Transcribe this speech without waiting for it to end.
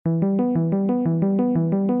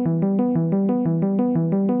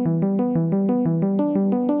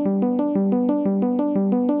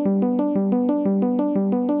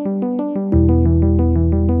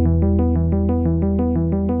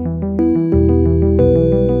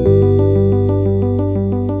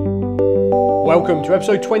Welcome to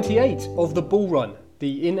episode 28 of the Ball Run,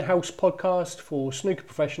 the in-house podcast for snooker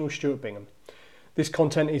professional Stuart Bingham. This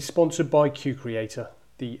content is sponsored by Cue Creator,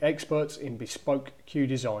 the experts in bespoke cue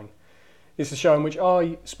design. It's a show in which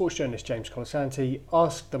I, sports journalist James Colasanti,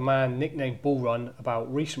 ask the man nicknamed Ball Run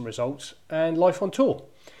about recent results and life on tour.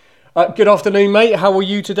 Good afternoon, mate. How are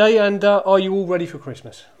you today? And are you all ready for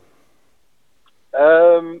Christmas?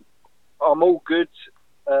 I'm all good.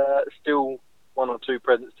 Still one or two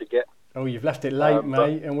presents to get. Oh, you've left it late,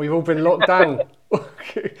 mate, and we've all been locked down.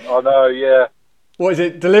 I know, yeah. What is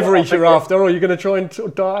it, deliveries you're after, or are you going to try and sort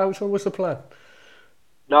of dart out? So what's the plan?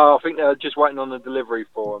 No, I think they're just waiting on the delivery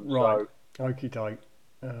for them. Right, okie doke.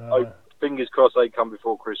 Fingers crossed they come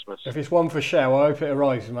before Christmas. If it's one for show, I hope it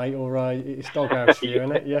arrives, mate, or it's doghouse for you,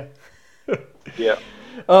 isn't it? Yeah. Yeah.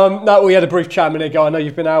 No, we had a brief chat a minute ago. I know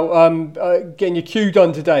you've been out getting your cue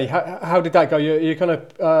done today. How did that go? You're kind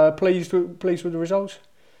of pleased with the results?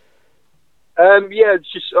 Yeah,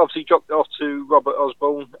 it's just obviously dropped it off to Robert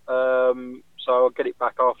Osborne, so I'll get it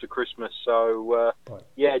back after Christmas. So right.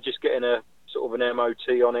 Yeah, just getting a sort of an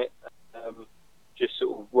MOT on it. Just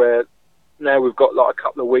sort of where now we've got like a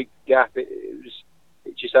couple of week gap. It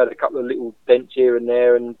just had a couple of little dents here and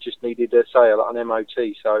there, and just needed like an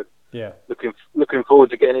MOT. So yeah, looking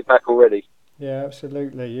forward to getting it back already. Yeah,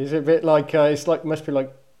 absolutely. Is it a bit like must be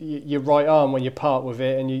like your right arm when you part with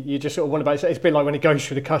it, and you just sort of wonder about it. It's a bit like when it goes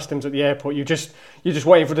through the customs at the airport. You're just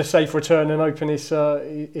waiting for the safe return and open it's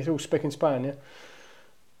all spick and span. Yeah.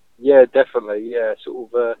 Yeah, definitely. Yeah,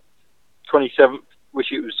 sort of 27th.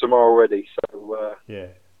 Wish it was tomorrow already. So yeah.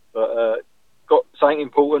 But got something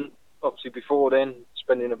important obviously before then.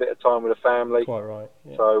 Spending a bit of time with the family. Quite right.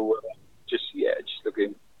 Yeah. So just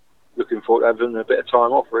looking forward to having a bit of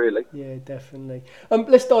time off, really. Yeah, definitely.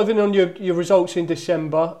 Let's dive in on your results in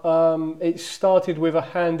December. It started with a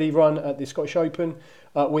handy run at the Scottish Open,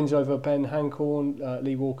 wins over Ben Hancorn,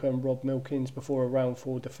 Lee Walker and Rob Milkins before a round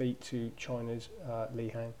 4 defeat to China's Li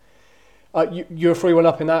Han. You were 3-1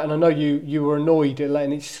 up in that, and I know you were annoyed at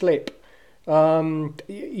letting it slip.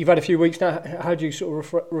 You've had a few weeks now. How do you sort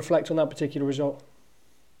of reflect on that particular result?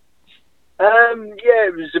 Yeah,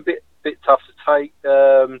 it was a bit tough to take.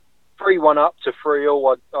 3-1 up to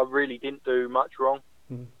 3-all. I really didn't do much wrong,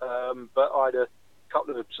 but I had a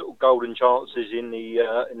couple of sort of golden chances in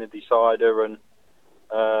the decider, and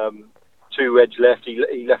 2 reds left.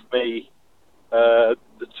 He left me the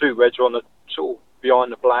 2 reds on the sort of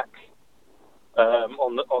behind the black,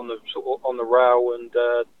 on the rail, and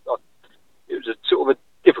it was a sort of a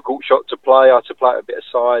difficult shot to play. I had to play it a bit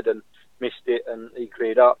aside and missed it, and he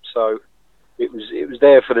cleared up. So it was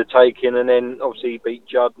there for the taking, and then obviously he beat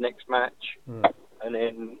Judd next match, and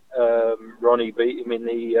then Ronnie beat him in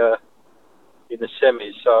the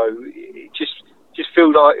semis. So it just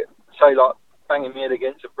feels like banging my head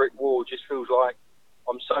against a brick wall. Just feels like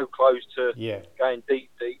I'm so close to going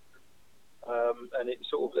deep, and it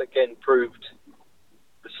sort of again proved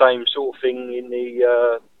the same sort of thing in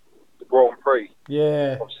the Grand Prix.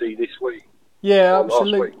 Yeah, obviously this week. Yeah,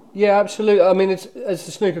 absolutely. Yeah, absolutely. I mean, it's, as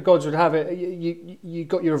the snooker gods would have it, you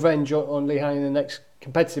got your revenge on Li Han in the next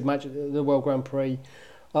competitive match at the World Grand Prix,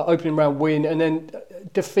 opening round win, and then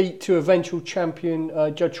defeat to eventual champion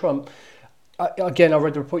Judd Trump. Again, I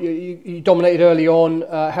read the report. You dominated early on,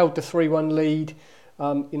 held the 3-1 lead.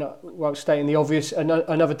 While stating the obvious,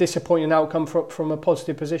 another disappointing outcome from a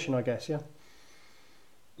positive position, I guess. Yeah.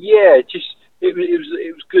 Yeah, it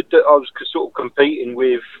was good that I was sort of competing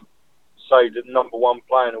with, say, the number 1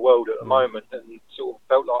 player in the world at the moment, and sort of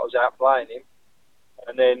felt like I was outplaying him.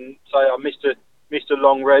 And then, say, I missed a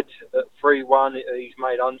long red at 3-1. He's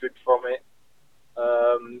made 100 from it.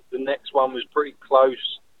 The next one was pretty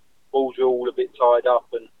close. Balls were all a bit tied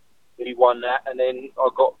up, and he won that. And then I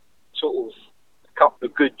got sort of a couple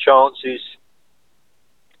of good chances.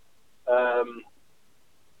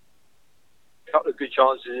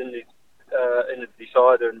 In the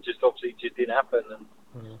decider, and just obviously just didn't happen. And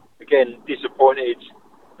again, disappointed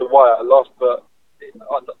the way I lost, but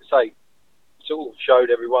I'd say sort of showed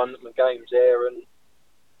everyone that my game's there, and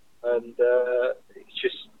it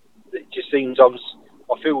just seems I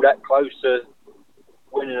feel that close to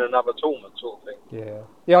winning another tournament, sort of thing.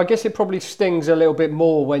 Yeah. I guess it probably stings a little bit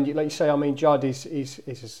more when you, like you say. I mean, Judd is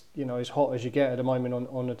as hot as you get at the moment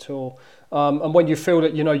on the tour, and when you feel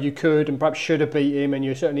that you could and perhaps should have beat him, and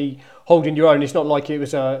you're certainly holding your own. It's not like it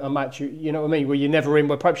was a match, you know what I mean, where you're never in.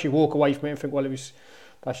 Where perhaps you walk away from it and think, well,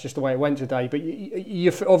 that's just the way it went today. But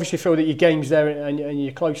you obviously feel that your game's there and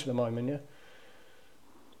you're close at the moment, yeah.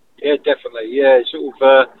 Yeah, definitely. Yeah, sort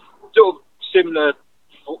of similar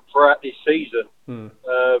throughout this season.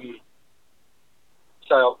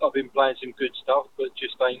 So I've been playing some good stuff, but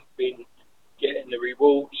just ain't been getting the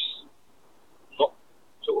rewards. Not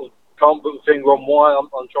sort of can't put a finger on why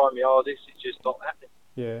I'm trying my hardest. It's just not happening.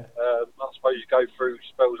 Yeah. I suppose you go through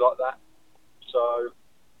spells like that, so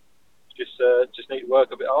just need to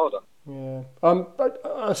work a bit harder. Yeah.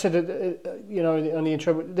 I said, on the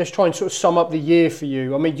intro, let's try and sort of sum up the year for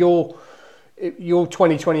you. I mean, your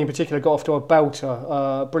 2020 in particular got off to a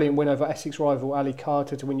belter. Brilliant win over Essex rival Ali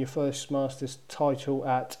Carter to win your first Masters title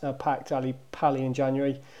at Pact Ali Pally in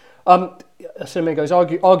January. As it goes,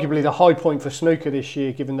 arguably the high point for snooker this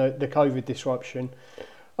year, given the COVID disruption.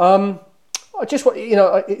 I just want,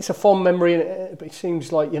 it's a fond memory, but it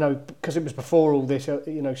seems like, because it was before all this,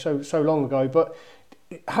 so long ago. But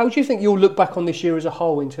how do you think you'll look back on this year as a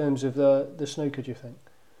whole in terms of the snooker, do you think?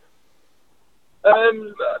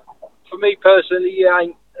 For me personally,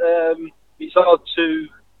 it's hard to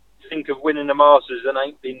think of winning the Masters and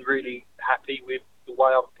ain't been really happy with the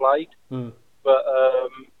way I've played. But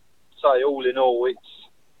say all in all, it's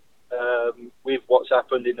with what's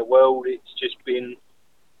happened in the world, it's just been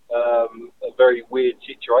a very weird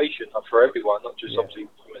situation for everyone, not just obviously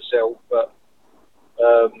for myself. But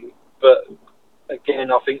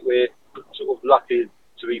again, I think we're sort of lucky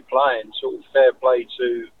to be playing. Sort of fair play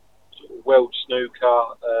to sort of world snooker,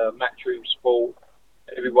 matchroom sport,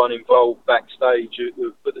 everyone involved backstage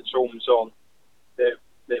who put the tournaments on.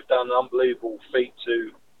 They've done an unbelievable feat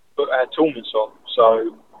to put our tournaments on.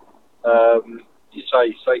 So you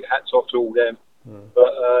say hats off to all them.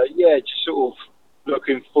 But just sort of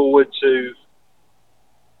looking forward to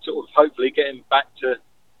sort of hopefully getting back to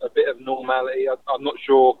a bit of normality. I'm not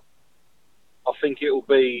sure. I think it'll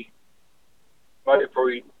be maybe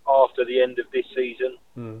probably after the end of this season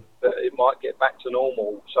that it might get back to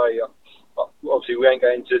normal. So obviously we ain't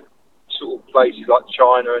going to sort of places like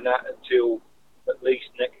China and that until at least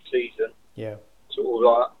next season. Yeah. Sort of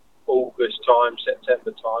like August time,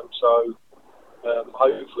 September time. So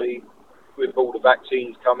hopefully with all the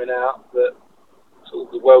vaccines coming out, that sort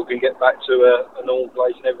of the world can get back to a normal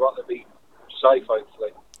place and everyone will be safe,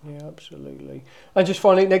 hopefully. Yeah, absolutely. And just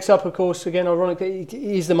finally, next up, of course, again, ironically, it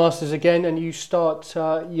is the Masters again, and you start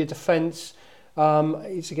your defence.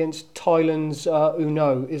 It's against Thailand's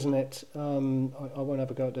Uno, isn't it? I won't have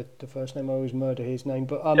a go at the first name. I always murder his name.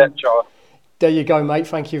 But there you go, mate.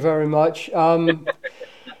 Thank you very much. I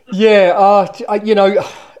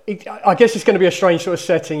guess it's going to be a strange sort of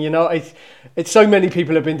setting. It's so many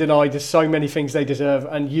people have been denied. There's so many things they deserve,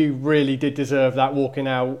 and you really did deserve that walking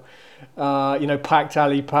out. Pact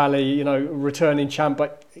Ali Pally, returning champ,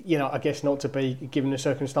 but I guess not to be given the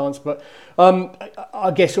circumstance. But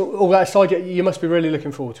I guess all that aside, you must be really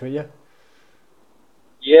looking forward to it, yeah.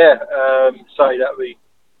 Yeah, so that'll be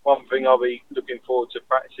one thing I'll be looking forward to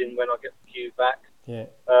practicing when I get the cue back. Yeah.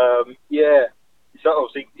 So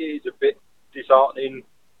obviously it is a bit disheartening,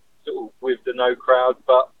 sort of with the no crowd,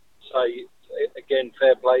 but say again,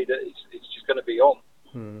 fair play that it's just going to be on.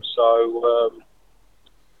 So.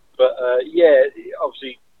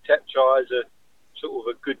 Obviously Tepchai is a sort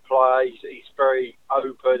of a good player. He's very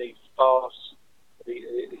open. He's fast.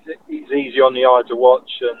 He's easy on the eye to watch,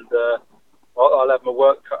 and I'll have my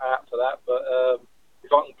work cut out for that. But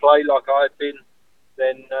if I can play like I've been,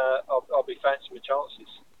 then I'll be fancying my chances.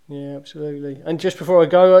 Yeah, absolutely. And just before I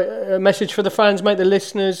go, a message for the fans, mate, the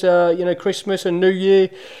listeners. Christmas and New Year.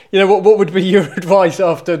 What would be your advice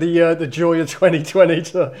after the joy of 2020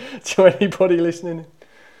 to anybody listening?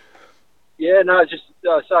 Yeah, no, just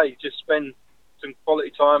spend some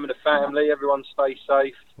quality time with the family. Everyone stay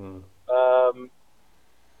safe. Have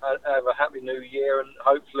a happy New Year, and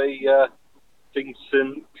hopefully things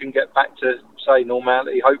can get back to say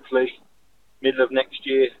normality. Hopefully, middle of next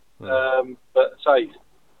year. But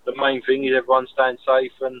the main thing is everyone staying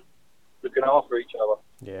safe and looking after each other.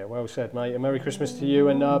 Yeah, well said, mate. A Merry Christmas to you,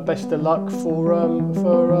 and best of luck for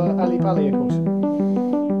Ali Pally, of course.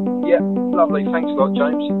 Yeah, lovely. Thanks a lot,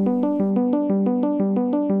 James.